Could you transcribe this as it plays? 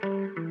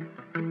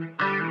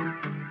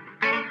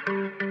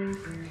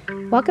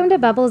Welcome to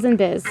Bubbles and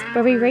Biz,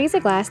 where we raise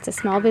a glass to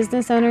small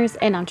business owners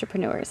and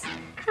entrepreneurs.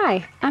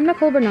 Hi, I'm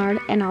Nicole Bernard,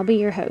 and I'll be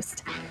your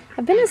host.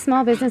 I've been a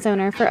small business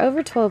owner for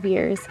over 12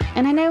 years,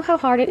 and I know how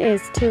hard it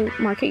is to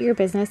market your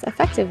business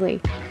effectively.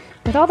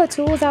 With all the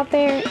tools out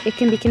there, it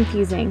can be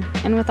confusing,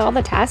 and with all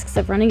the tasks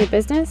of running a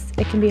business,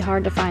 it can be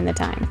hard to find the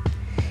time.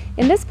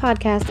 In this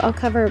podcast, I'll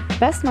cover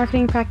best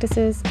marketing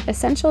practices,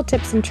 essential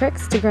tips and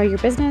tricks to grow your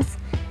business,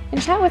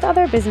 and chat with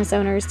other business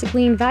owners to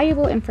glean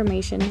valuable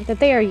information that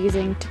they are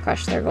using to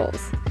crush their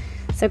goals.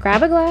 So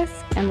grab a glass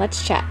and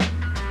let's chat.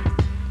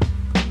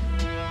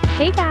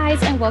 Hey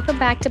guys, and welcome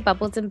back to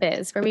Bubbles and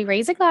Biz, where we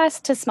raise a glass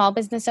to small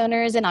business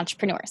owners and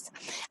entrepreneurs.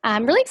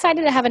 I'm really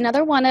excited to have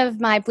another one of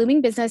my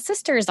Blooming Business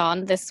sisters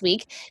on this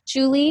week,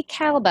 Julie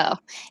Calabo.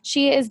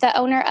 She is the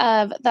owner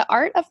of The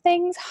Art of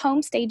Things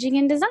Home Staging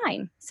and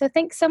Design. So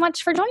thanks so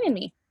much for joining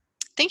me.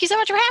 Thank you so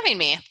much for having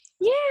me.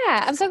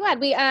 Yeah, I'm so glad.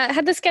 We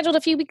had this scheduled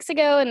a few weeks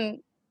ago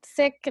and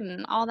sick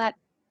and all that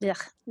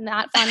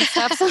not fun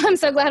stuff. So I'm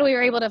so glad we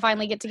were able to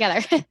finally get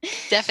together.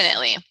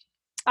 Definitely.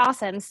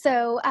 Awesome.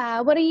 So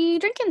what are you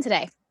drinking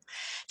today?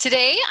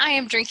 Today I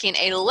am drinking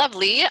a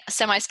lovely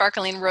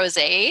semi-sparkling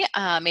rosé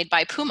made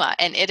by Puma,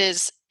 and it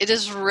is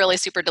really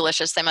super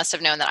delicious. They must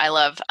have known that I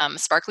love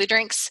sparkly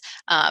drinks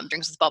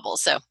with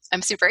bubbles. So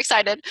I'm super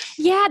excited.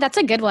 Yeah, that's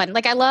a good one.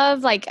 I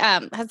love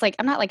I'm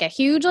not a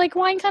huge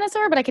wine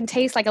connoisseur, but I can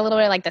taste a little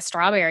bit of the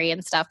strawberry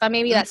and stuff. But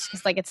maybe that's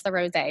just it's the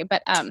rosé.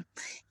 But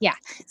yeah.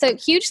 So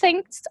huge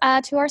thanks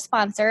to our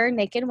sponsor,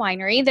 Naked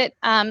Winery,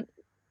 that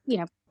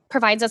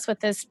provides us with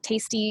this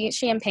tasty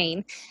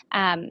champagne.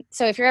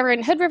 So if you're ever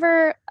in Hood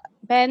River,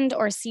 Bend,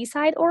 or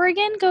Seaside,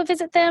 Oregon, go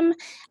visit them.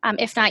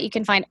 If not, you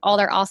can find all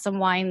their awesome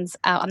wines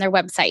on their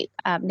website,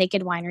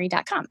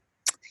 nakedwinery.com.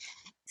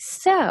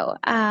 So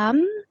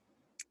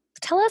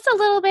tell us a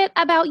little bit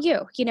about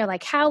you.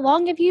 How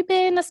long have you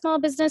been a small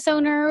business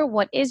owner?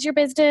 What is your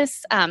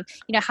business?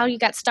 How you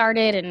got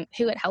started and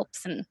who it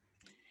helps and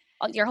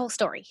your whole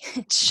story.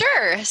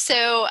 Sure.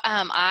 So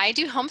I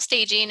do home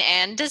staging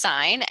and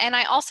design, and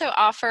I also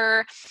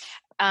offer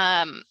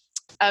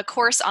a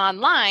course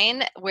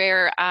online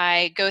where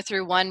I go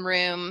through one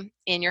room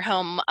in your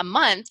home a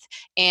month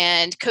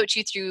and coach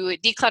you through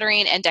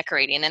decluttering and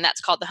decorating, and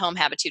that's called the Home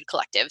Habitude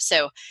Collective.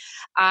 So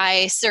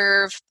I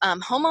serve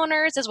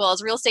homeowners as well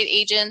as real estate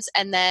agents,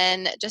 and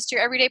then just your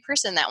everyday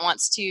person that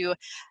wants to,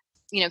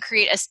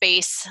 create a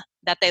space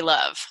that they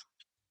love.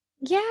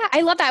 Yeah, I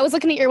love that. I was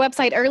looking at your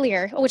website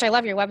earlier, which I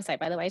love your website,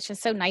 by the way. It's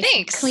just so nice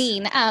Thanks. And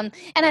clean. And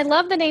I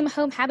love the name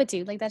Home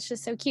Habitude. That's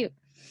just so cute.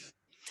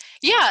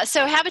 Yeah,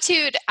 so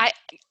Habitude,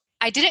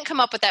 I didn't come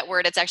up with that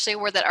word. It's actually a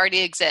word that already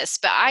exists,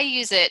 but I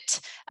use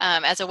it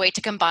as a way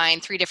to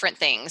combine three different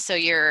things. So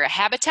your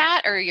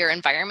habitat or your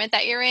environment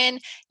that you're in,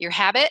 your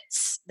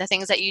habits, the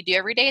things that you do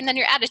every day, and then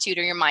your attitude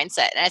or your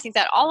mindset. And I think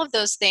that all of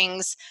those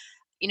things,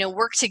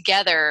 work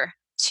together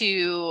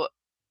to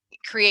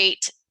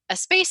create a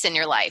space in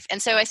your life.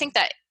 And so I think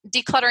that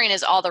decluttering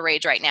is all the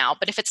rage right now,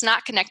 but if it's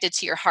not connected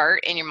to your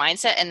heart and your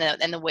mindset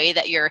and the way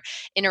that you're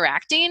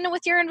interacting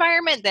with your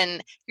environment,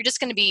 then you're just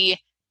going to be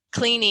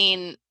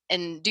cleaning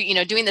and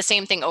doing the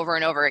same thing over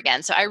and over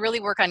again. So I really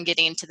work on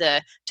getting to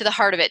the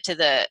heart of it, to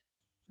the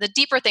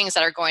deeper things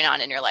that are going on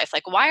in your life.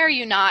 Like, why are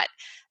you not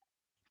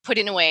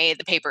putting away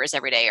the papers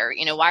every day? Or,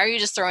 why are you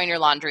just throwing your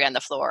laundry on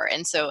the floor?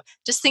 And so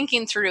just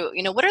thinking through,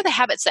 what are the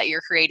habits that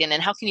you're creating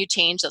and how can you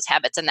change those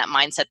habits and that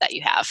mindset that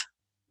you have?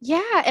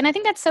 Yeah. And I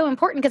think that's so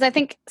important because I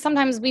think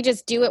sometimes we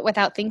just do it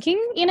without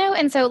thinking,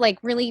 and so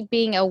really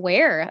being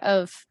aware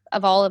of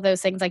all of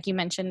those things, like you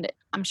mentioned,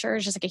 I'm sure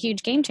is just a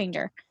huge game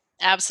changer.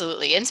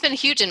 Absolutely. And it's been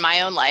huge in my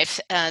own life.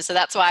 So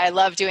that's why I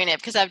love doing it,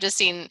 because I've just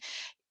seen,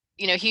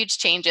 huge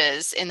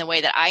changes in the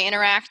way that I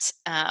interact,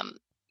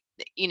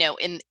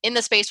 in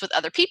the space with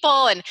other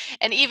people.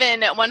 And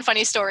even one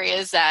funny story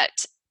is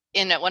that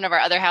in one of our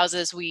other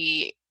houses,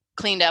 we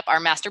cleaned up our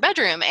master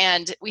bedroom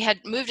and we had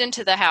moved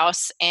into the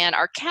house, and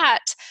our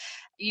cat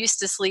used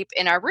to sleep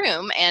in our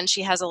room, and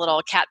she has a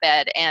little cat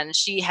bed, and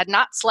she had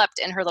not slept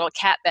in her little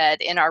cat bed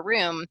in our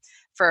room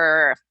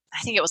for,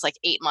 I think it was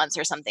 8 months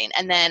or something.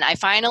 And then I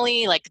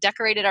finally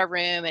decorated our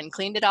room and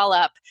cleaned it all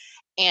up.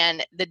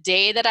 And the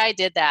day that I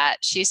did that,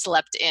 she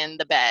slept in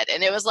the bed,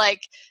 and it was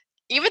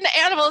even the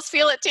animals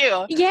feel it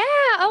too. Yeah.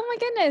 Oh my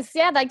goodness.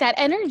 Yeah. That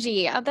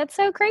energy. Oh, that's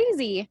so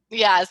crazy.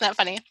 Yeah. Isn't that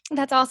funny?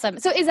 That's awesome.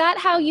 So is that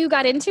how you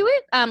got into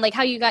it?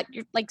 How you got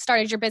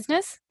started your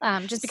business?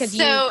 Just because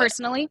you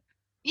personally?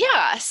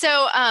 Yeah.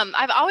 So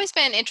I've always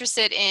been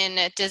interested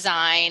in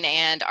design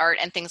and art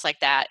and things like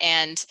that.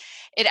 And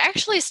it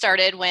actually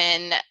started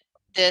when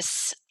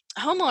this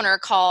homeowner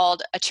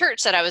called a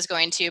church that I was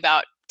going to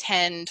about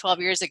 10, 12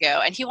 years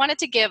ago. And he wanted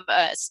to give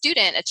a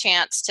student a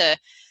chance to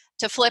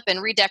flip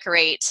and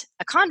redecorate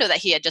a condo that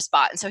he had just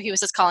bought. And so he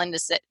was just calling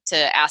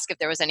to ask if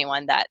there was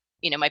anyone that,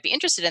 might be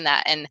interested in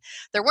that. And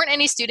there weren't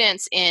any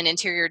students in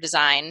interior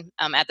design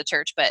at the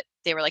church, but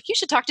they were like, you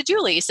should talk to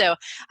Julie. So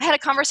I had a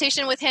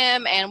conversation with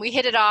him and we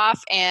hit it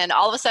off. And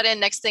all of a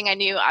sudden, next thing I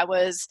knew, I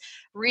was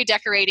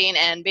redecorating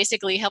and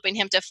basically helping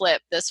him to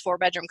flip this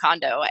 4-bedroom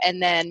condo. And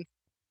then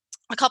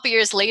a couple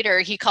years later,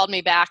 he called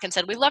me back and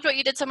said, "We loved what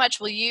you did so much.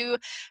 Will you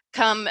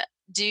come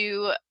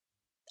do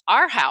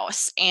our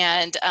house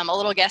and a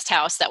little guest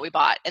house that we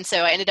bought?" And so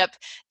I ended up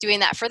doing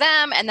that for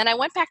them. And then I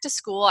went back to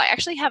school. I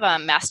actually have a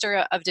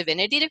Master of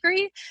Divinity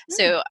degree,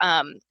 so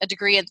a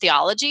degree in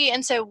theology.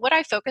 And so what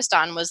I focused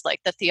on was like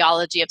the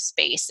theology of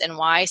space and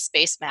why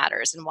space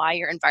matters and why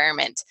your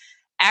environment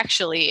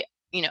actually,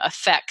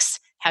 affects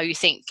how you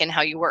think and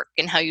how you work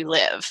and how you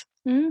live.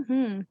 Mm-hmm.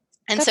 And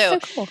That's so, so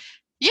cool.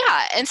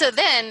 yeah. And so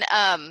then,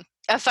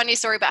 a funny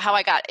story about how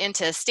I got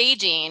into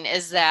staging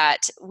is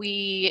that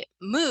we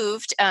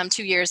moved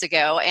 2 years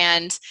ago.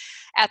 And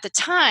at the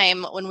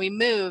time when we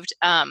moved,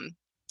 I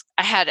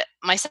had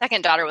my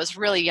second daughter was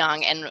really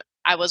young, and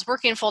I was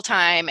working full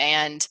time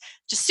and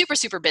just super,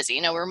 super busy.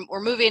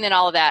 We're moving and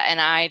all of that. And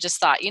I just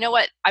thought, you know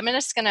what, I'm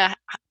just going to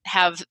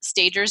have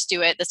stagers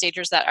do it. The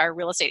stagers that our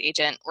real estate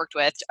agent worked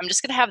with, I'm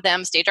just going to have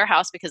them stage our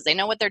house because they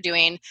know what they're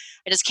doing.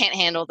 I just can't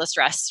handle the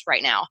stress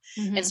right now.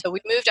 Mm-hmm. And so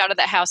we moved out of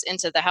that house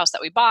into the house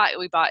that we bought.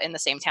 We bought in the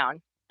same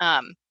town.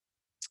 And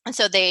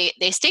so they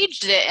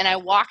staged it, and I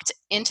walked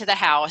into the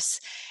house,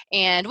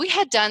 and we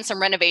had done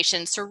some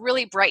renovations to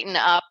really brighten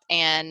up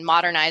and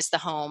modernize the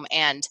home.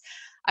 And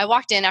I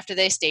walked in after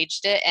they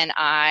staged it, and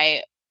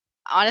I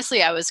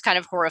was kind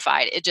of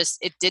horrified. It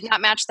did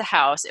not match the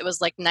house. It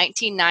was like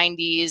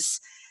 1990s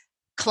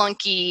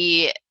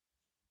clunky,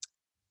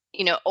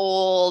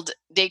 old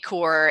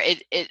decor.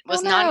 It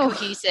was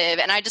non-cohesive,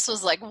 and I just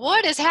was like,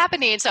 what is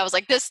happening? So I was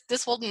like,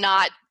 this will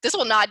not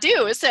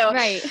do. So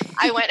Right.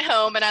 I went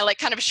home and I like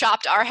kind of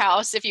shopped our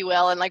house, if you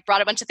will, and like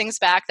brought a bunch of things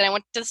back. Then I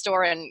went to the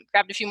store and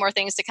grabbed a few more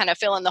things to kind of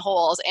fill in the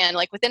holes. And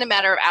like within a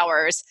matter of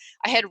hours,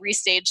 I had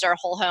restaged our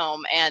whole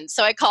home. And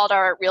so I called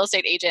our real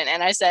estate agent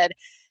and I said,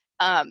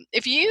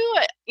 if you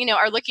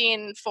are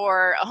looking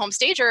for a home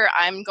stager,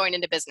 I'm going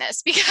into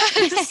business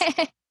because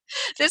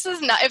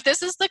if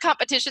this is the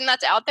competition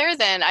that's out there,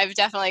 then I've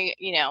definitely,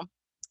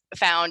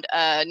 found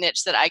a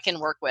niche that I can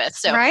work with.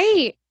 So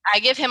right. I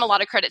give him a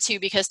lot of credit too,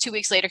 because 2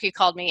 weeks later he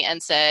called me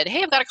and said,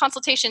 "Hey, I've got a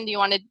consultation. Do you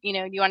want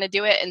to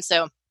do it?" And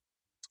so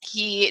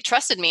he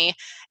trusted me,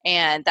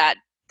 and that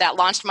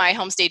launched my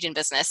home staging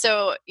business.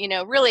 So,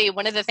 really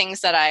one of the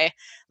things that I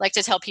like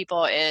to tell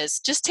people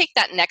is just take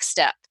that next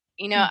step.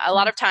 A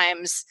lot of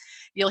times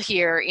you'll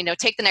hear,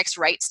 take the next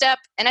right step.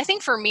 And I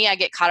think for me, I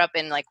get caught up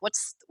in like,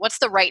 what's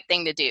the right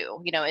thing to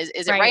do?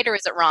 Is it right or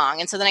is it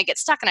wrong? And so then I get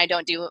stuck and I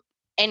don't do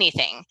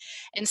anything.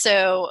 And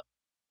so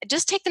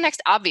just take the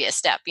next obvious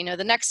step,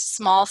 the next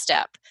small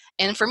step.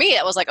 And for me,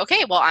 it was like,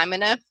 okay, well, I'm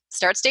going to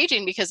start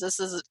staging because this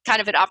is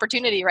kind of an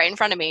opportunity right in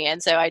front of me.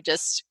 And so I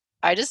just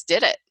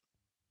did it.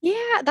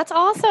 Yeah, that's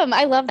awesome.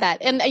 I love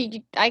that. And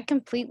I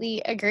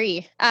completely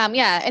agree.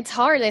 Yeah, it's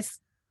hard.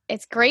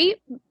 It's great,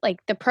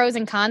 like the pros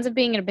and cons of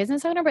being a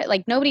business owner, but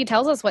like nobody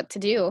tells us what to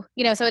do,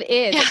 so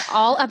it's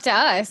all up to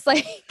us.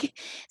 Like,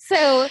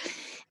 so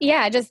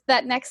yeah, just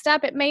that next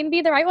step, it may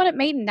be the right one. It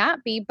may not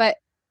be, but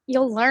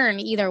you'll learn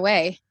either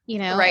way,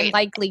 Right. and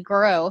likely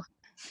grow.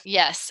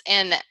 Yes.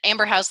 And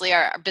Amber Housley,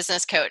 our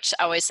business coach,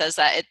 always says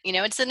that,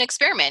 it's an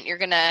experiment. You're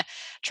going to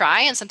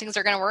try and some things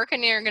are going to work,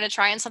 and you're going to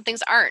try and some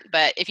things aren't.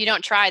 But if you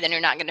don't try, then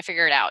you're not going to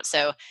figure it out.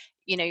 So,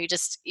 you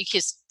just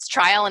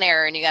trial and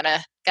error, and you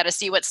got to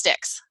see what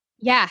sticks.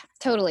 Yeah,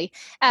 totally.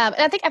 And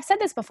I think I've said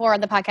this before on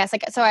the podcast.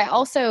 Like, so I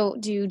also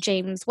do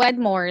James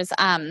Wedmore's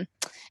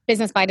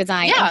Business by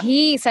Design. Yeah. And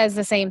he says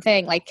the same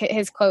thing. Like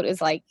his quote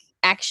is like,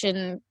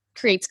 action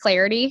creates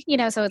clarity,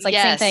 so it's like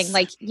same thing.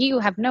 Like you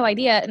have no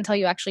idea until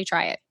you actually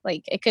try it.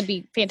 Like it could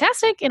be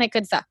fantastic and it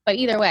could suck, but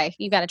either way,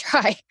 you got to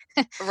try.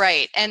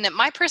 Right. And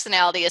my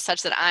personality is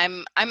such that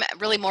I'm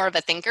really more of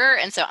a thinker.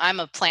 And so I'm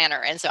a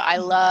planner. And so I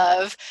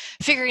love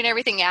figuring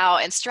everything out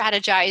and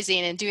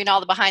strategizing and doing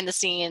all the behind the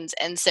scenes.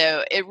 And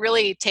so it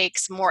really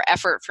takes more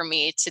effort for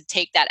me to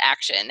take that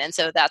action. And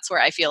so that's where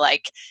I feel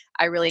like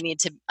I really need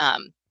to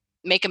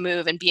make a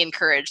move and be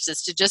encouraged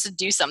is to just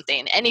do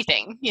something,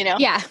 anything,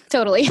 Yeah,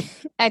 totally.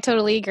 I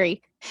totally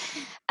agree.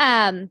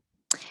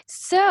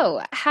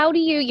 So how do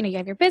you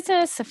have your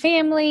business, a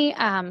family,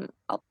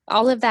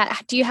 all of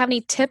that. Do you have any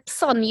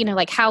tips on,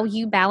 like how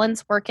you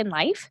balance work and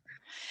life?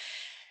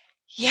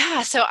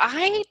 Yeah. So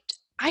I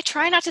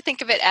try not to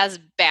think of it as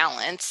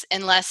balance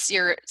unless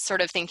you're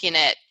sort of thinking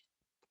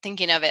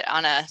of it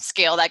on a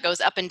scale that goes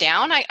up and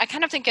down. I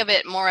kind of think of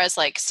it more as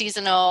like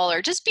seasonal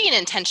or just being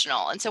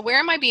intentional. And so where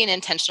am I being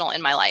intentional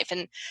in my life?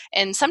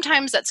 And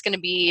sometimes that's going to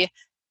be,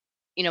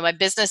 my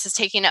business is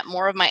taking up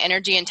more of my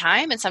energy and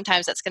time. And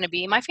sometimes that's going to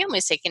be my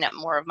family's taking up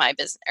more of my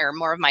business or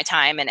more of my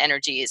time and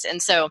energies.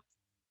 And so,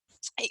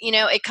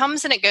 it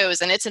comes and it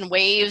goes, and it's in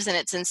waves and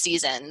it's in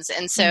seasons.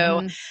 And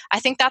so I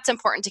think that's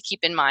important to keep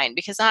in mind,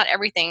 because not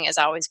everything is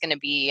always going to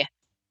be,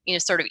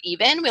 sort of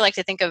even. We like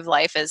to think of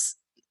life as,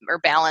 or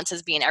balance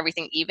as being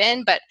everything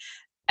even, but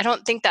I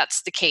don't think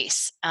that's the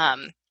case.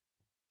 And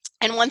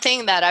one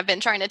thing that I've been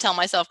trying to tell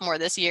myself more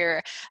this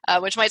year,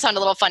 which might sound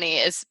a little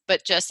funny,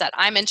 but just that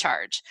I'm in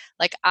charge.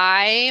 Like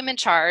I'm in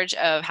charge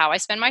of how I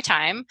spend my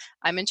time.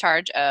 I'm in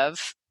charge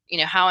of,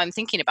 how I'm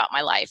thinking about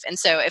my life. And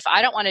so if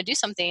I don't want to do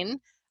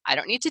something, I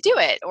don't need to do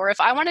it. Or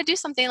if I want to do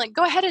something, like,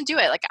 go ahead and do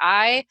it. Like,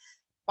 I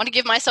want to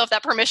give myself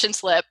that permission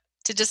slip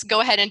to just go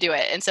ahead and do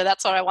it. And so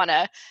that's what I want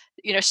to,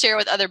 share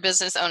with other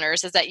business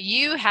owners, is that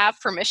you have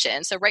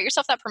permission. So write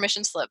yourself that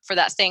permission slip for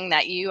that thing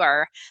that you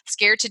are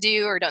scared to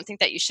do or don't think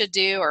that you should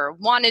do or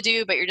want to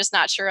do, but you're just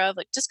not sure of.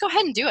 Like, just go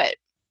ahead and do it.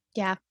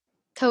 Yeah,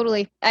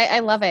 totally. I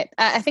love it.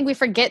 I think we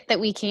forget that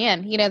we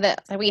can,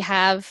 that we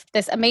have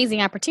this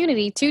amazing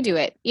opportunity to do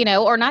it,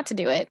 or not to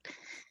do it.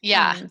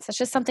 Yeah. So it's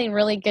just something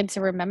really good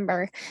to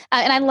remember.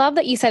 And I love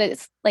that you said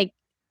it's like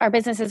our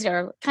businesses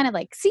are kind of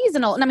like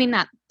seasonal. And I mean,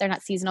 they're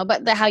not seasonal,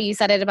 but how you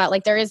said it about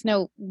like there is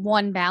no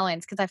one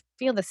balance, because I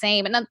feel the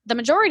same. And the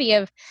majority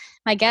of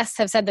my guests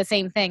have said the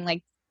same thing.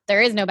 Like,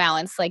 there is no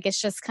balance. Like,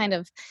 it's just kind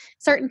of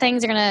certain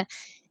things are going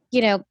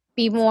to,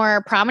 be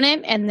more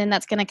prominent, and then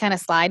that's going to kind of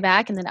slide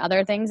back. And then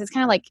other things, it's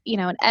kind of like,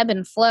 an ebb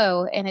and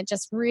flow. And it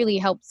just really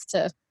helps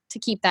to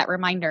keep that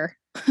reminder.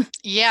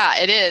 Yeah,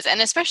 it is.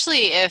 And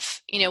especially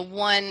if,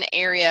 one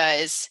area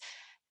is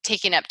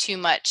taking up too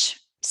much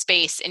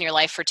space in your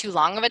life for too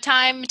long of a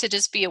time, to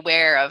just be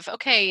aware of,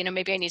 okay,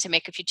 maybe I need to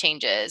make a few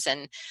changes,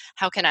 and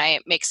how can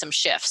I make some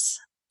shifts?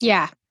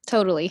 Yeah,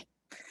 totally.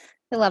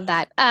 I love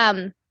that.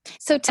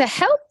 So to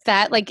help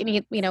that, like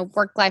any,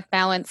 work-life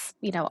balance,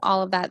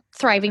 all of that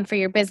thriving for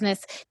your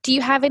business, do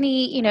you have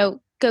any,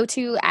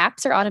 go-to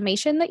apps or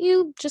automation that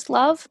you just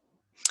love?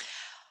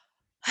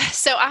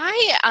 So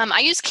I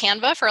use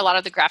Canva for a lot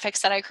of the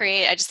graphics that I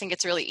create. I just think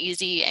it's really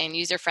easy and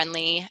user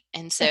friendly,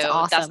 and so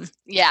That's awesome.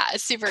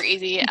 it's super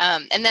easy.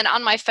 And then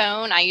on my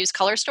phone, I use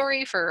Color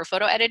Story for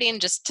photo editing,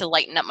 just to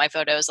lighten up my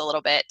photos a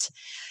little bit.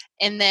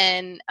 And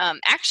then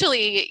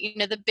actually,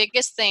 the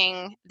biggest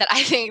thing that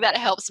I think that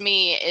helps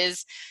me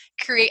is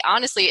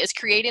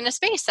creating a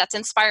space that's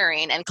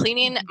inspiring, and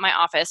cleaning my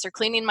office or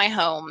cleaning my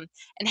home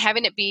and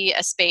having it be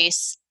a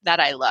space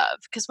that I love.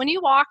 Because when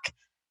you walk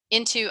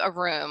into a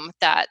room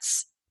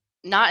that's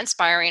not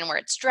inspiring, where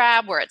it's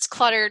drab, where it's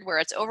cluttered, where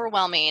it's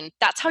overwhelming,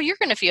 that's how you're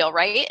going to feel,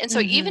 right? And so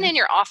even in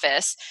your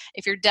office,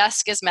 if your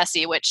desk is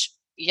messy, which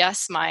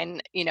yes,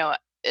 mine,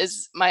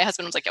 is, my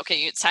husband was like, okay,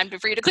 it's time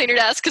for you to clean your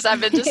desk, because I've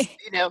been just,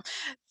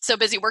 so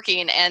busy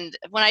working. And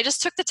when I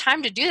just took the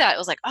time to do that, it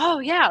was like, oh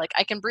yeah, like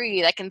I can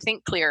breathe, I can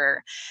think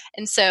clearer.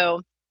 And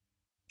so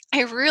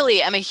I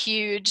really am a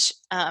huge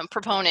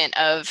proponent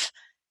of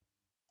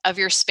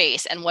your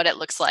space and what it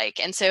looks like.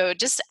 And so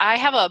I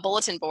have a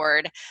bulletin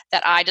board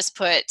that I just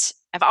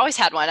I've always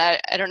had one. I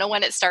don't know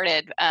when it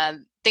started.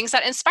 Things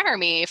that inspire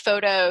me,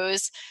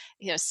 photos,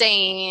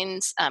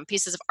 sayings,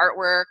 pieces of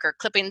artwork or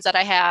clippings that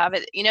I have.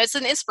 It's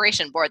an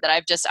inspiration board that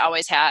I've just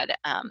always had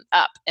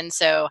up. And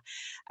so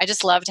I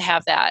just love to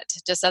have that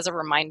just as a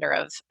reminder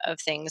of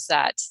things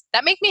that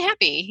make me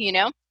happy,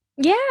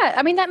 Yeah,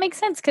 I mean, that makes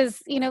sense,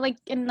 because,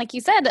 like you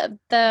said,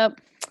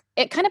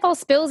 it kind of all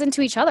spills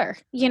into each other,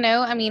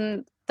 I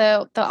mean,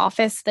 the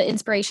office, the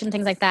inspiration,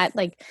 things like that.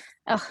 Like,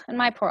 oh, and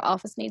my poor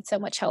office needs so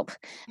much help.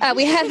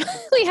 We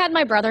had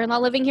my brother-in-law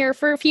living here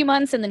for a few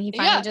months, and then he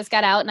finally just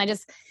got out, and I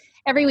just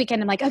every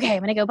weekend I'm like, okay,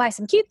 I'm gonna go buy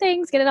some cute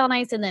things, get it all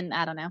nice, and then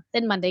I don't know.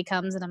 Then Monday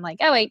comes, and I'm like,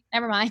 oh wait,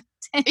 never mind.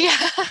 Yeah,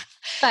 but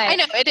I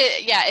know it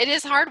is. Yeah, it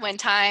is hard when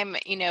time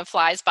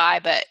flies by.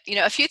 But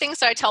a few things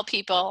that I tell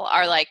people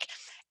are like,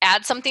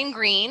 add something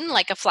green,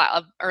 like a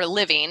flower or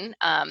living,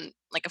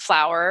 like a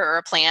flower or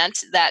a plant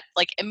that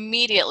like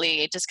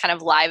immediately just kind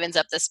of livens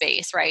up the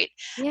space, right?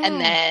 Yeah. And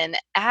then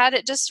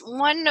add just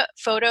one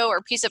photo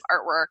or piece of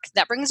artwork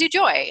that brings you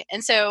joy.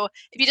 And so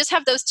if you just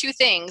have those two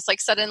things,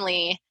 like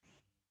suddenly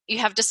you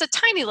have just a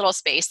tiny little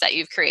space that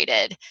you've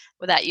created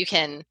that you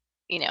can,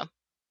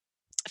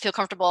 feel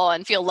comfortable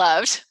and feel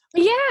loved.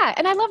 Yeah,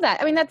 and I love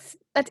that. I mean, that's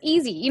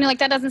easy. Like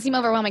that doesn't seem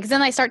overwhelming, because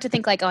then I start to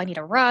think like, oh, I need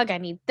a rug, I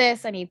need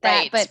this, I need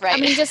that. Right, but I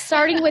mean, just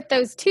starting with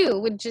those two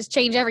would just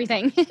change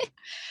everything.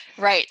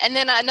 Right. And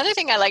then another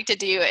thing I like to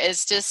do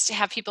is just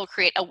have people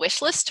create a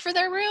wish list for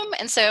their room.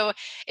 And so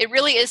it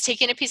really is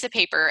taking a piece of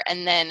paper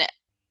and then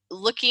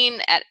looking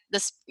at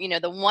this,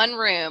 the one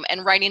room,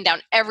 and writing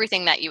down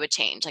everything that you would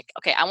change. Like,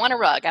 okay, I want a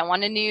rug, I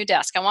want a new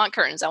desk, I want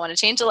curtains, I want to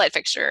change the light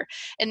fixture.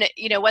 And,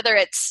 whether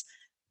it's,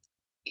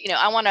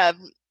 I want to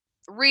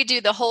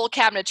redo the whole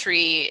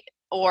cabinetry,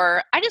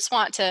 or I just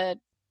want to,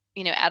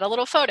 add a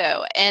little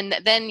photo, and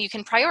then you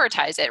can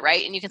prioritize it,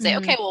 right? And you can say,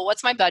 okay, well,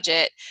 what's my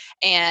budget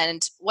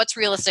and what's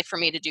realistic for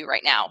me to do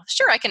right now?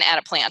 Sure, I can add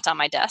a plant on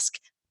my desk.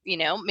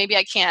 Maybe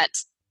I can't,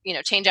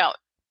 change out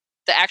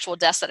the actual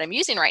desk that I'm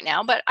using right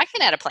now, but I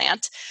can add a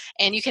plant.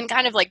 And you can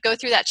kind of like go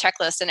through that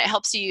checklist, and it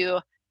helps you,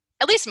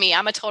 at least me,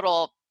 I'm a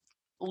total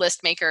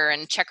list maker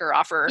and checker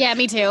offer. Yeah,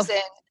 me too.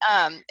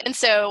 And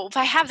so if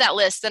I have that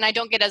list, then I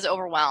don't get as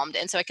overwhelmed.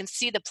 And so I can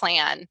see the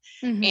plan.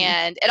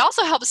 And it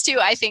also helps too,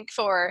 I think,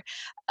 for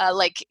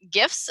like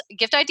gift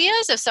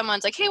ideas. If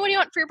someone's like, hey, what do you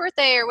want for your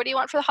birthday? Or what do you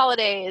want for the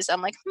holidays?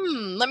 I'm like,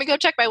 let me go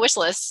check my wish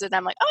list. And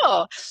I'm like,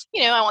 oh,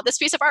 I want this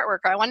piece of artwork,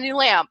 or I want a new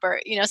lamp,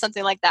 or,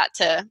 something like that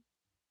to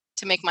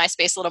make my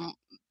space a little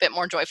bit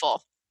more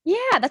joyful.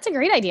 Yeah, that's a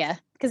great idea.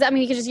 Because I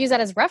mean, you could just use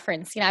that as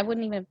reference. I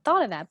wouldn't even have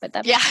thought of that, but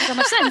that makes so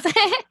much sense.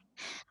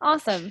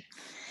 Awesome.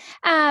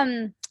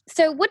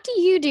 So what do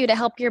you do to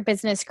help your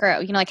business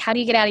grow? Like how do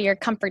you get out of your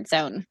comfort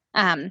zone?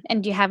 And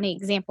do you have any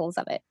examples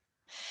of it?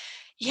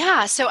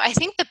 Yeah, so I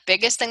think the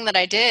biggest thing that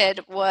I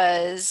did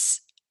was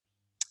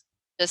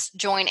just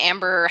join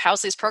Amber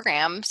Housley's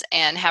programs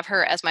and have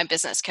her as my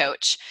business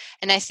coach.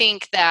 And I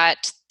think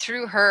that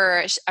through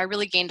her, I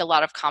really gained a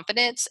lot of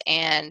confidence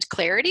and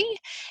clarity.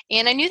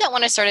 And I knew that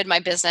when I started my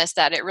business,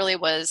 that it really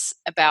was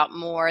about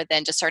more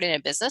than just starting a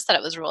business, that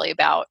it was really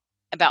about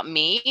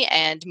me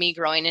and me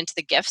growing into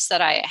the gifts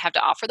that I have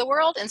to offer the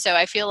world. And so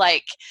I feel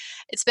like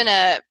it's been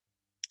an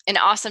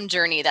awesome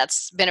journey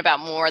that's been about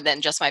more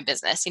than just my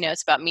business.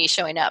 It's about me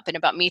showing up and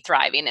about me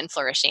thriving and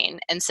flourishing.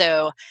 And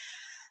so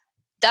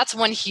that's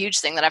one huge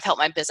thing that I've helped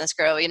my business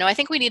grow. I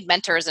think we need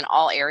mentors in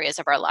all areas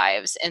of our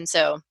lives. And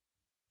so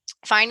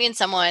finding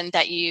someone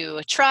that you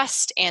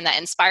trust and that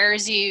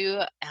inspires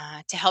you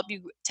to help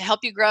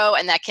you grow,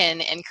 and that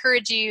can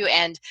encourage you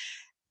and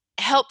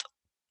help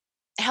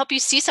you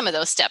see some of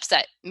those steps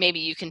that maybe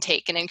you can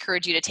take, and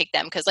encourage you to take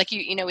them. Because like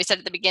we said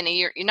at the beginning,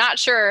 you're not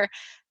sure,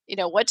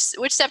 which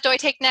step do I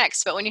take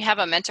next? But when you have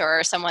a mentor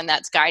or someone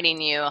that's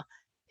guiding you,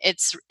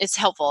 it's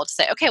helpful to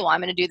say, okay, well, I'm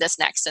going to do this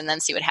next, and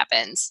then see what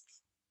happens.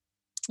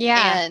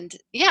 Yeah. And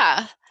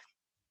yeah,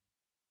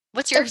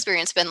 what's your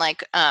experience been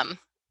like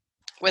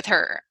with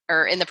her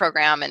or in the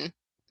program and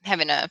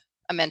having a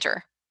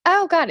mentor?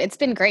 Oh God, it's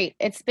been great.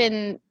 It's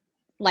been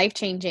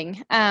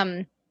life-changing.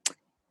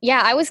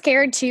 Yeah, I was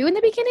scared too in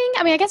the beginning.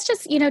 I mean, I guess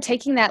just,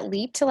 taking that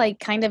leap to like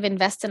kind of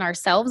invest in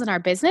ourselves and our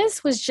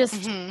business was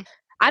just,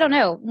 I don't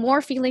know,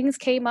 more feelings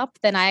came up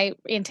than I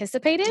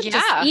anticipated, just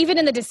Yeah, even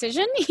in the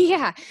decision.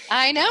 Yeah.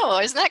 I know.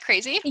 Isn't that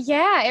crazy?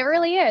 Yeah, it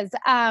really is.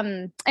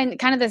 And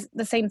kind of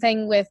the same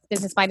thing with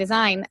Business by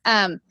Design.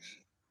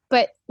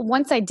 But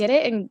once I did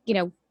it and,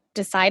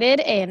 decided,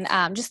 and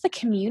just the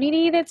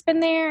community that's been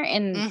there,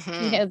 and,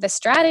 the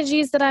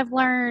strategies that I've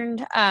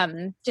learned,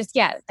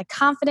 the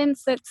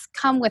confidence that's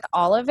come with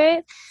all of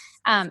it.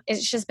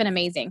 It's just been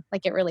amazing.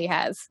 Like it really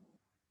has.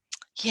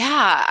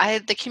 Yeah,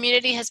 the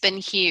community has been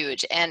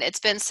huge, and it's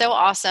been so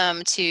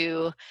awesome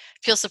to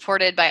feel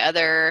supported by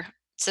other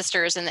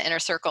sisters in the inner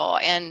circle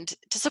and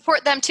to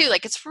support them too.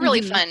 Like it's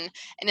really fun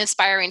and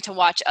inspiring to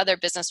watch other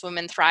business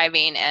women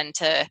thriving and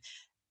to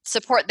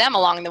support them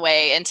along the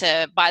way, and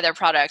to buy their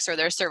products or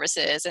their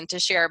services and to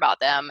share about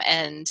them.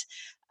 And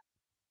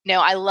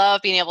I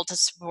love being able to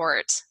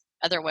support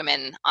other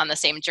women on the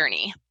same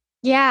journey.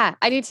 Yeah,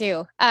 I do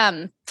too.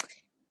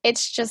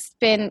 It's just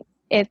been,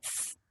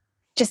 it's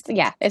just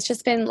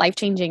been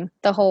life-changing,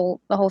 the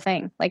whole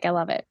thing. Like I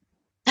love it.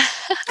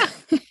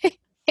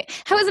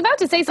 I was about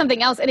to say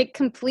something else and it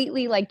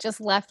completely like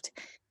just left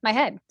my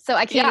head. So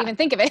I can't even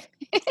think of it.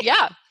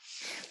 Yeah.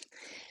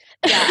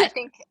 Yeah, I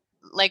think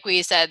like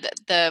we said,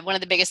 one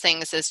of the biggest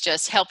things is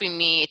just helping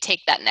me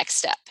take that next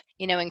step,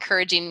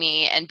 encouraging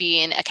me and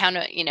being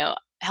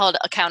held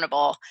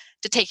accountable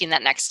to taking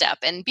that next step,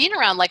 and being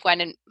around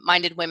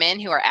like-minded women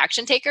who are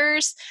action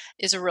takers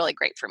is really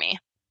great for me.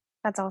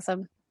 That's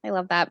awesome. I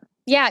love that.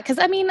 Yeah, because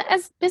I mean,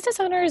 as business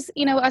owners,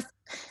 us,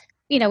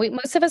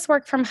 most of us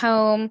work from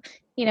home.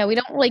 We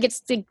don't really get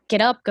to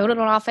get up, go to an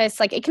office.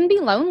 Like it can be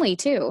lonely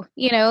too,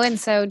 and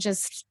so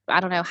just, I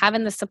don't know,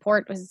 having the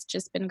support has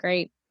just been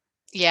great.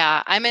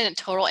 Yeah, I'm a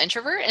total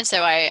introvert, and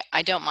so I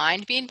don't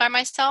mind being by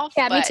myself.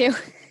 Yeah, me too.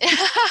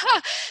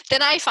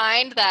 Then I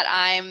find that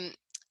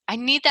I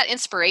need that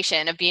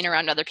inspiration of being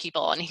around other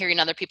people and hearing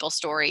other people's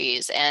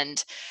stories,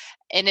 and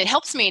it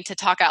helps me to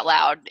talk out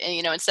loud,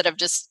 instead of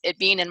just it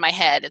being in my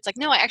head. It's like,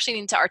 no, I actually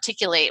need to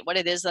articulate what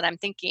it is that I'm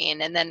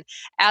thinking. And then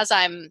as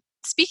I'm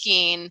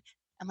speaking,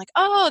 I'm like,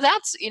 oh,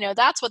 that's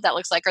what that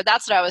looks like, or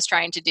that's what I was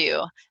trying to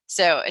do.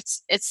 So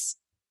it's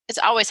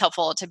always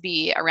helpful to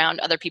be around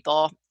other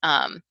people,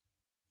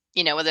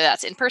 whether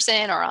that's in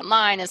person or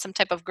online in some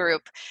type of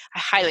group. I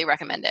highly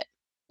recommend it.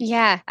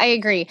 Yeah, I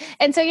agree.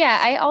 And so, yeah,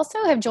 I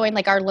also have joined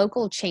like our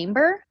local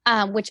chamber,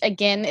 which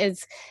again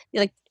is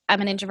like, I'm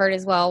an introvert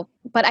as well,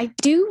 but I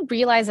do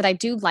realize that I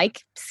do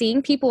like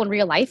seeing people in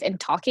real life and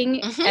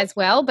talking as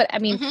well. But I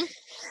mean,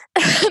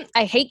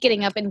 I hate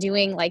getting up and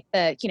doing like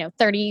the,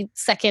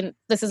 30-second,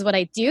 this is what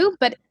I do,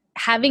 but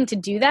having to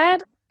do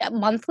that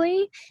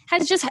monthly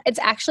it's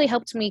actually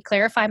helped me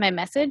clarify my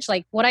message.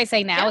 Like what I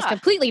say now is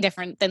completely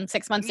different than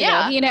 6 months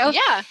ago,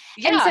 Yeah.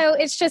 And so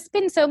it's just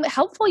been so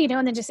helpful, and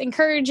then just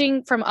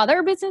encouraging from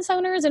other business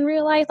owners in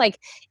real life. Like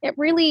it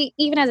really,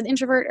 even as an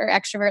introvert or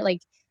extrovert,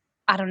 like,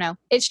 I don't know,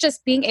 it's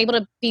just being able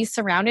to be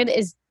surrounded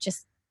is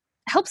just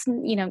helps,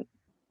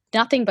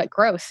 nothing but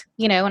growth,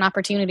 and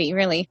opportunity,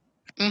 really.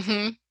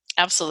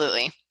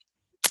 Absolutely.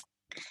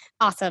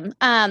 Awesome.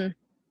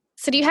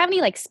 So do you have any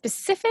like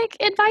specific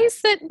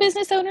advice that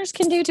business owners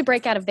can do to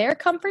break out of their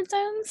comfort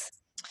zones,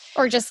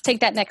 or just take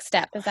that next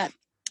step? Is that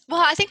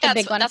Well, I think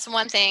that's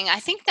one thing. I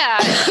think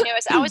that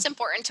it's always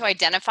important to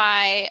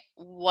identify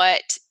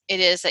what it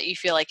is that you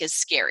feel like is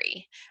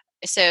scary.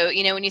 So,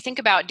 when you think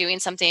about doing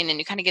something and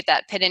you kind of get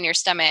that pit in your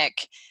stomach,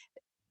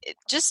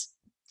 just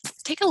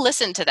take a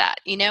listen to that.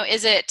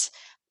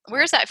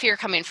 Where's that fear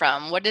coming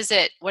from? What is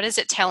it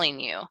telling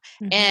you?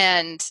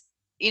 And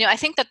I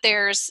think that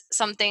there's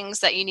some things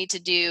that you need to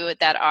do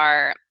that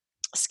are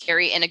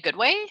scary in a good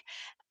way.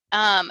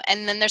 And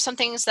then there's some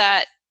things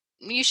that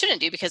you shouldn't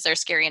do because they're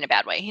scary in a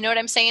bad way. You know what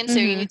I'm saying? So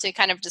you Mm-hmm. need to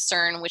kind of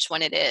discern which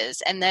one it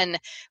is. And then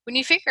when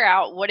you figure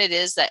out what it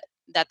is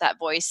that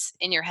voice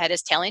in your head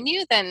is telling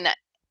you, then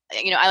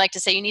I like to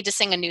say you need to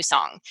sing a new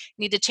song.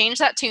 You need to change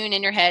that tune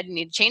in your head. You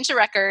need to change the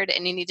record,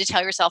 and you need to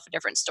tell yourself a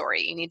different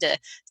story. You need to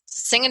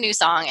sing a new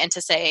song and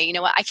to say, you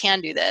know what, I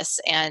can do this,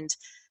 and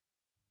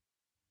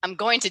I'm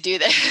going to do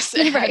this.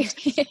 Right.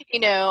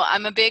 And,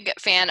 I'm a big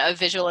fan of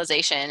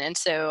visualization. And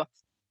so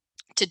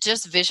to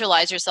just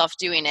visualize yourself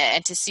doing it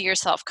and to see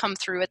yourself come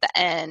through at the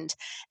end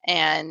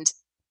and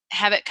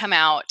have it come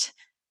out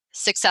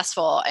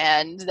successful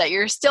and that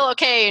you're still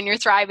okay and you're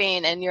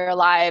thriving and you're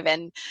alive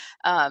and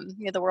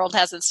the world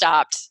hasn't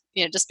stopped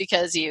just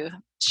because you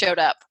showed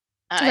up.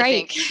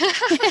 Right.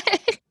 I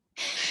think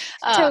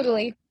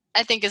Totally.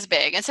 I think is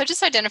big. And so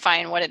just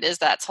identifying what it is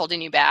that's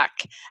holding you back.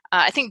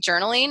 I think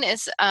journaling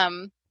is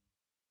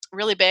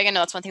really big. I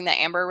know that's one thing that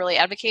Amber really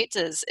advocates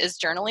is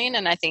journaling.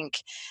 And I think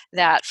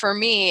that for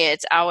me,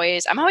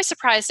 I'm always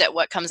surprised at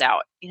what comes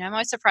out. I'm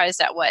always surprised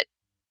at what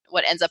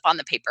ends up on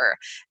the paper.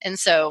 And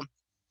so,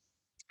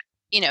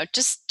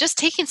 just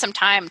taking some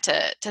time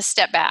to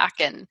step back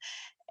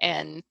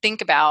and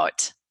think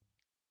about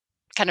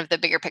kind of the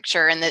bigger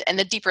picture and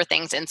the deeper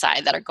things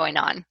inside that are going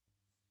on.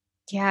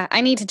 Yeah,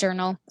 I need to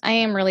journal. I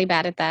am really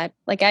bad at that.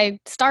 Like I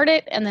start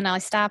it and then I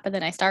stop and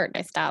then I start and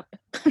I stop.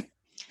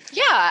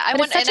 Yeah, I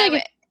want it's such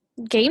a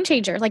game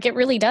changer. Like it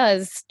really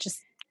does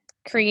just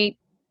create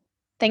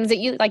things that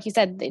you, like you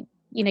said, that,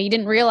 you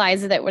didn't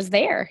realize that it was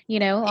there,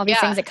 all these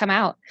things that come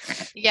out.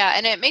 Yeah.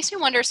 And it makes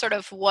me wonder sort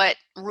of what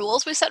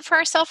rules we set for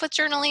ourselves with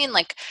journaling.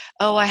 Like,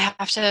 oh, I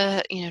have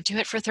to, do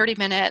it for 30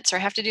 minutes or I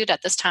have to do it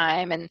at this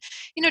time. And,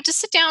 just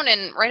sit down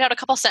and write out a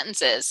couple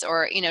sentences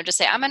or, just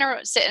say, I'm going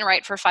to sit and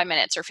write for 5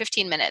 minutes or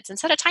 15 minutes and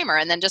set a timer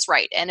and then just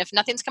write. And if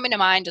nothing's coming to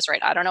mind, just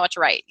write. I don't know what to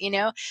write,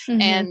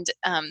 Mm-hmm. and,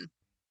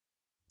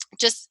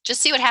 just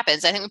see what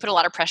happens. I think we put a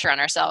lot of pressure on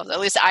ourselves, at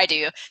least I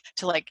do,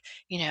 to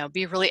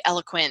be really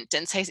eloquent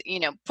and say,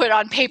 put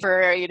on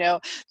paper,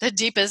 the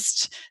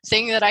deepest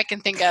thing that I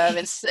can think of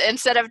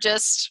instead of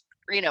just,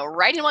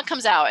 writing what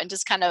comes out and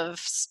just kind of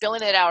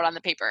spilling it out on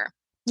the paper.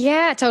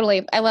 Yeah,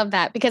 totally. I love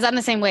that because I'm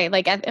the same way.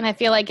 And I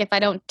feel like if I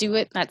don't do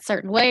it that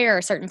certain way or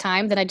a certain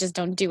time, then I just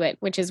don't do it,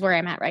 which is where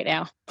I'm at right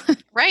now.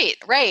 Right.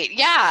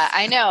 Yeah,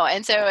 I know.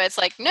 And so it's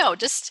like, no,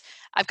 just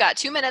I've got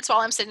 2 minutes while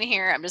I'm sitting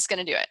here. I'm just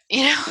going to do it.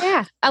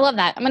 Yeah, I love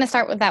that. I'm going to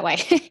start with that way.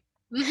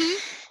 Mm-hmm.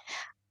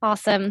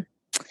 Awesome.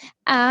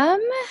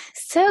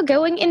 So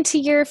going into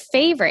your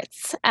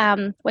favorites,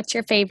 what's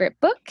your favorite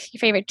book, your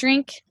favorite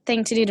drink,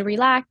 thing to do to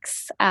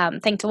relax,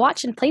 thing to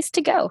watch, and place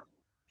to go?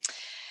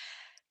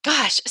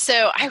 Gosh,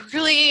 so I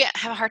really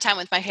have a hard time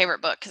with my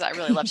favorite book because I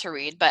really love to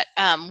read. But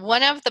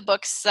one of the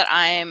books that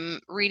I'm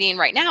reading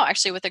right now,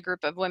 actually with a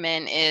group of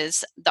women,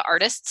 is The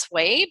Artist's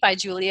Way by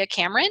Julia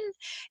Cameron.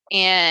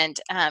 And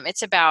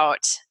it's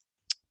about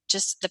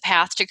just the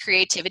path to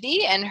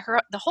creativity. And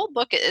the whole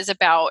book is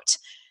about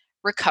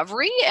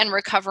recovery and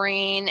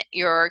recovering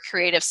your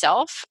creative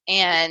self.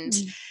 And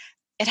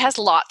it has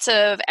lots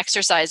of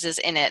exercises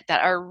in it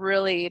that are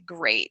really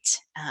great.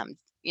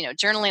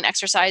 Journaling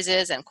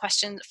exercises and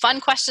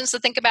fun questions to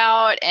think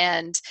about.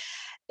 And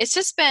it's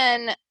just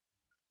been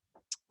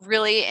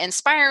really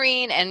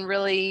inspiring and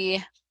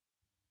really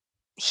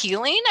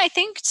healing, I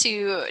think,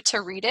 to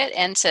read it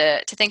and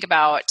to think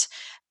about,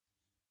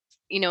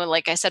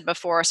 like I said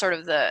before, sort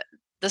of the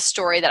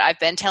story that I've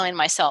been telling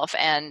myself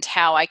and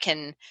how I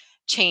can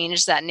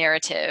change that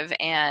narrative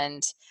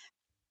and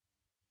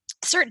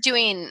start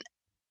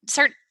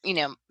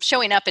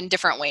showing up in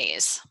different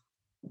ways.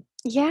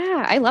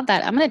 Yeah, I love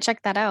that. I'm going to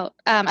check that out.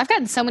 I've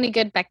gotten so many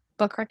good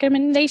book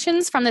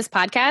recommendations from this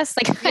podcast.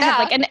 I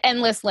have an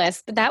endless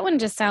list, but that one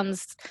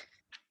sounds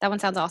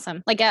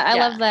awesome. I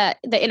love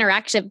the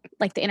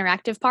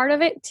interactive part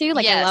of it too.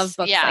 I love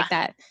books like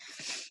that.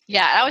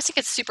 Yeah, I always think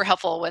it's super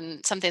helpful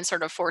when something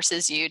sort of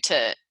forces you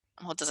to,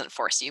 well, it doesn't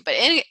force you, but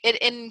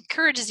it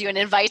encourages you and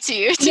invites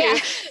you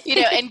to,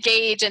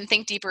 engage and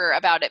think deeper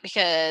about it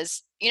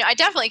because, I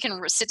definitely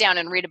can sit down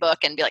and read a book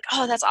and be like,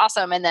 oh, that's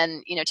awesome. And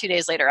then, 2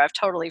 days later, I've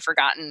totally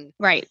forgotten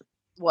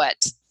what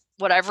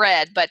I've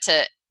read, but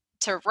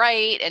to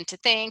write and to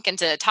think and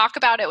to talk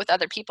about it with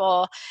other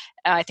people,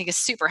 I think is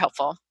super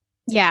helpful.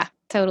 Yeah,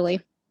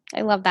 totally.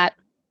 I love that.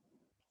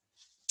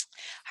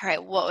 All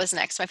right. What was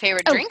next? My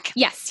favorite drink?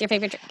 Yes. Your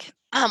favorite drink.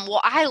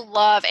 Well, I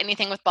love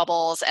anything with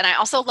bubbles and I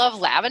also love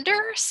lavender.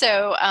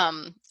 So,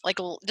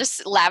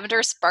 just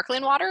lavender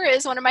sparkling water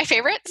is one of my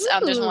favorites.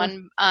 There's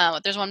one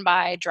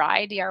by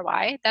Dry,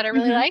 DRY that I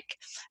really like.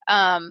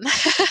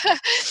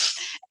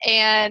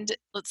 And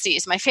let's see,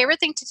 it's my favorite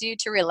thing to do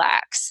to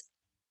relax.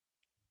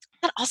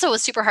 That also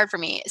was super hard for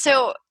me.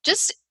 So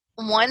just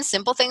one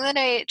simple thing that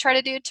I try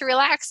to do to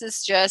relax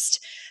is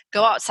just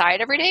go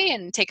outside every day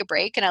and take a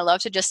break. And I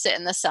love to just sit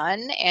in the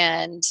sun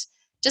and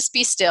just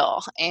be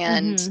still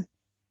and,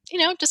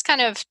 just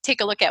kind of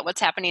take a look at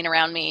what's happening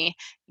around me,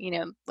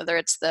 whether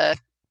it's the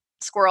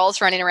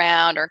squirrels running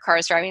around or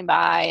cars driving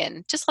by,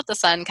 and just let the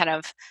sun kind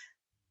of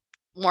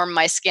warm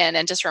my skin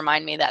and just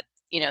remind me that,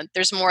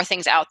 there's more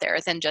things out there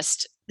than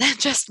just than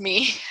just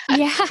me.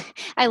 Yeah,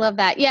 I love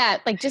that. Yeah,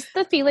 like just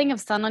the feeling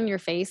of sun on your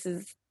face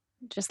is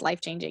just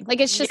life changing. Like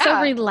it's just so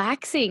Yeah,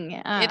 relaxing.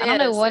 it I don't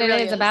know is. what It it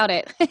really is is. about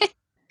it.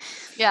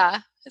 Yeah.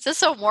 It's just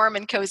so warm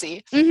and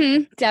cozy.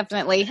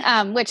 Definitely.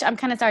 Which I'm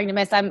kind of starting to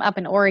miss. I'm up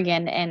in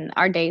Oregon, and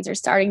our days are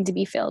starting to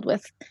be filled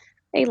with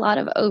a lot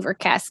of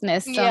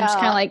overcastness. So I'm just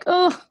kind of Yeah, like,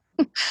 oh,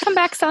 come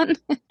back, sun.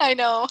 I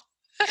know.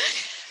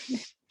 See.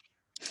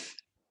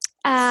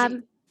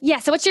 Yeah.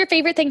 So, what's your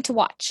favorite thing to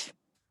watch?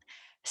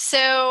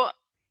 So,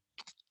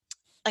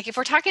 like if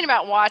we're talking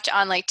about watch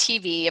on like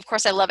TV, of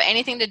course I love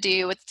anything to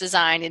do with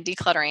design and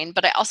decluttering,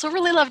 but I also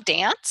really love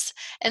dance.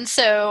 And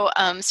so,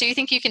 so You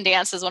Think You Can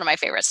Dance is one of my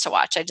favorites to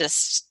watch. I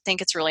just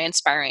think it's really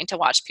inspiring to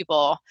watch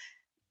people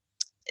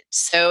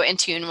so in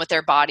tune with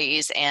their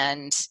bodies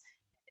and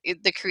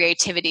the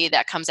creativity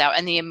that comes out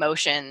and the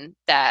emotion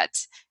that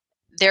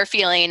they're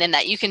feeling and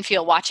that you can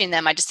feel watching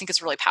them. I just think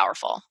it's really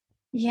powerful.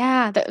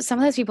 Yeah, some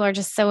of those people are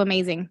just so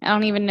amazing. I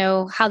don't even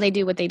know how they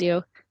do what they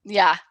do.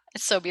 Yeah,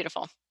 it's so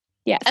beautiful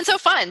and so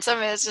Yes. fun. Some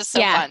of it's just so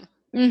Yeah. fun.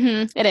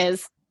 It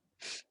is.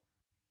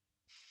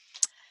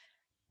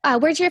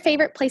 Where's your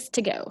favorite place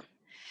to go?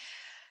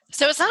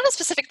 So it's not a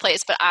specific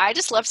place, but I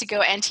just love to go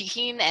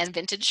antiquing and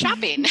vintage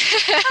shopping.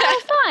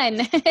 Oh,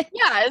 fun.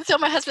 Yeah, and so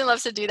my husband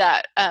loves to do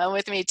that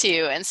with me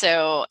too. And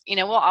so,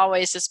 we'll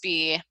always just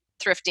be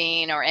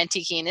thrifting or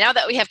antiquing. Now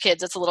that we have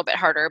kids, it's a little bit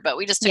harder, but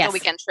we just took a Yes.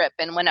 weekend trip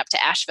and went up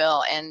to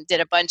Asheville and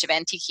did a bunch of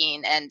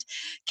antiquing and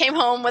came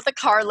home with a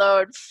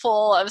carload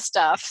full of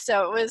stuff.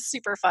 So it was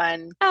super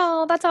fun.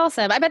 Oh, that's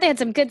awesome. I bet they had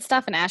some good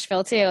stuff in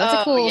Asheville too. It's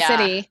a Oh, cool yeah.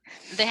 city.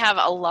 They have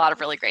a lot of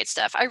really great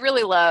stuff. I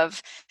really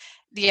love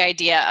the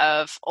idea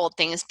of old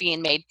things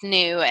being made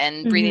new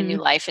and breathing new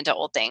hmm life into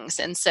old things.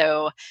 And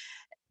so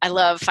I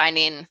love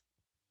finding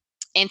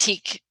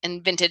antique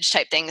and vintage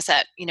type things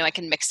that I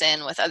can mix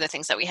in with other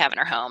things that we have in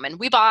our home. And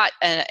we bought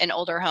an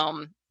older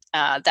home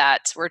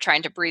that we're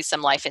trying to breathe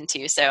some life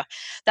into. So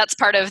that's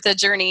part of the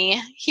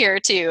journey here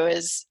too.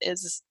 Is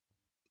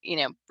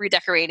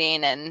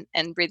redecorating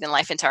and breathing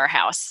life into our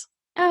house.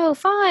 Oh,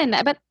 fun.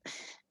 I bet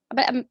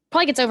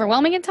probably gets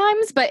overwhelming at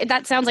times, but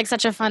that sounds like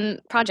such a fun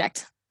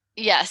project.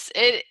 Yes,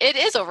 it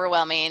is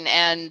overwhelming,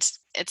 and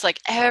it's like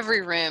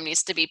every room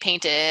needs to be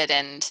painted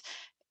and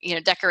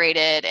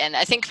decorated. And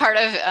I think part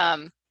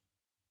of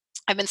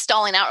I've been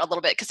stalling out a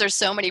little bit because there's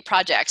so many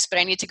projects, but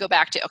I need to go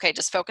back to, okay,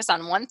 just focus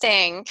on one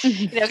thing,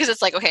 because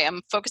it's like, okay,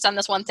 I'm focused on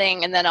this one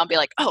thing, and then I'll be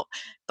like, oh,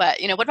 but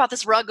what about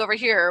this rug over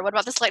here? What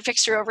about this light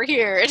fixture over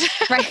here?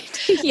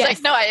 Right. It's Yes.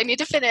 like, no, I need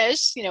to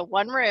finish,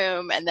 one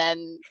room and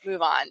then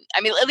move on.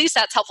 I mean, at least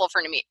that's helpful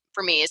for me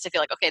is to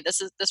feel like, okay,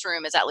 this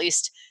room is at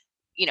least,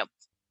 you know,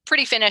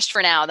 pretty finished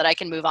for now that I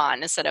can move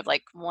on instead of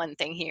like one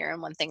thing here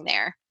and one thing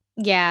there.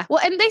 Yeah. Well,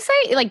 and they say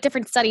like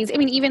different studies. I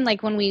mean, even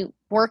like when we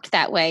work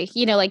that way,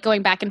 like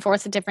going back and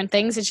forth to different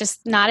things, it's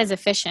just not as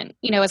efficient,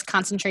 as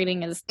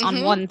concentrating as on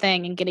Hmm. one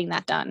thing and getting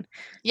that done.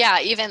 Yeah,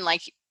 even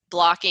like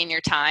blocking your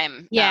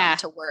time Yeah.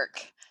 to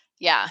work.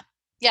 Yeah.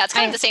 Yeah, it's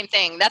kind of I the same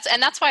thing.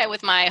 That's why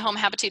with my Home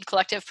Habitude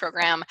Collective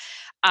program,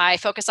 I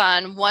focus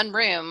on one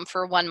room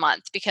for 1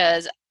 month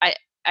because I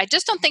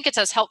just don't think it's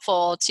as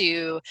helpful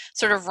to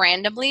sort of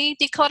randomly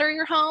declutter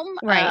your home.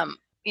 right.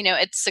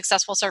 It's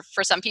successful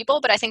for some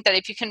people, but I think that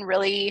if you can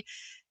really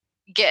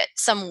get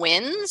some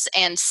wins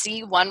and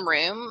see one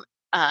room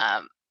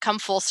come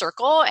full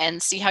circle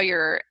and see how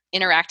you're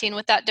interacting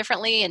with that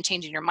differently and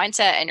changing your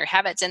mindset and your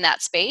habits in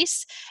that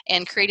space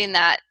and creating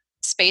that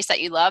space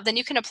that you love, then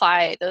you can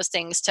apply those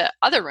things to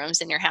other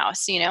rooms in your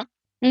house.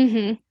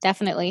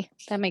 Definitely.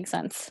 That makes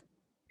sense.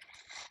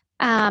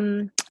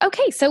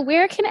 Okay, so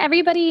where can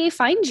everybody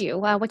find you?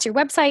 What's your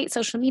website,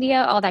 social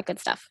media, all that good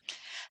stuff?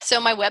 So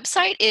my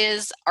website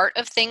is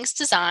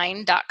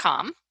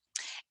artofthingsdesign.com.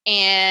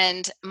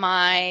 And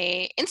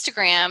my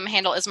Instagram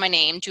handle is my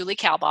name, Julie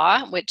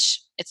Kalbaugh,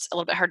 which it's a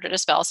little bit harder to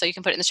spell, so you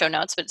can put it in the show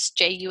notes, but it's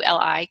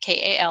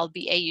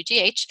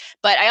JuliKalbaugh.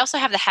 But I also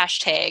have the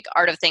hashtag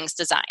Art of Things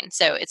Design,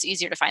 so it's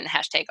easier to find the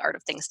hashtag Art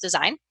of Things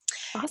Design.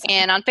 Awesome.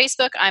 And on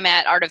Facebook, I'm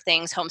at Art of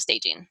Things Home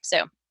Staging.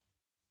 So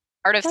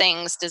Art of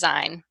Things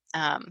Design,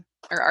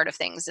 or Art of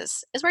Things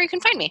is where you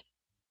can find me.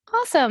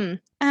 Awesome.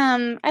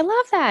 I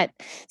love that.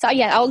 So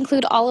yeah, I'll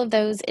include all of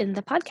those in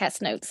the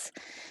podcast notes.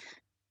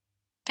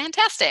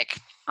 Fantastic.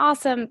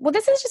 Awesome. Well,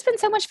 this has just been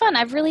so much fun.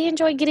 I've really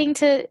enjoyed getting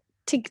to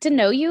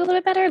know you a little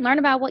bit better, learn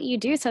about what you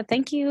do. So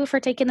thank you for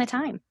taking the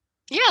time.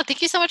 Yeah,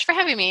 thank you so much for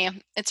having me.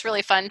 It's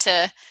really fun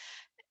to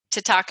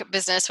talk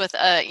business with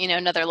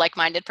another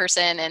like-minded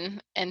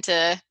person and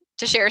to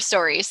share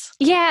stories.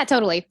 Yeah,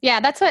 totally. Yeah,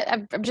 that's what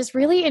I've just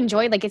really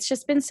enjoyed. Like, it's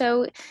just been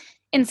so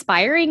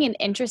inspiring and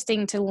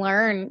interesting to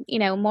learn,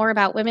 more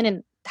about women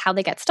and how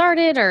they got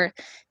started or,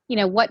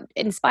 what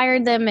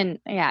inspired them. And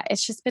yeah,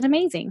 it's just been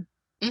amazing.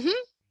 Mm-hmm.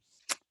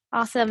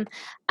 Awesome.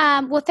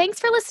 Well, thanks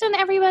for listening,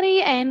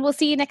 everybody, and we'll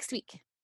see you next week.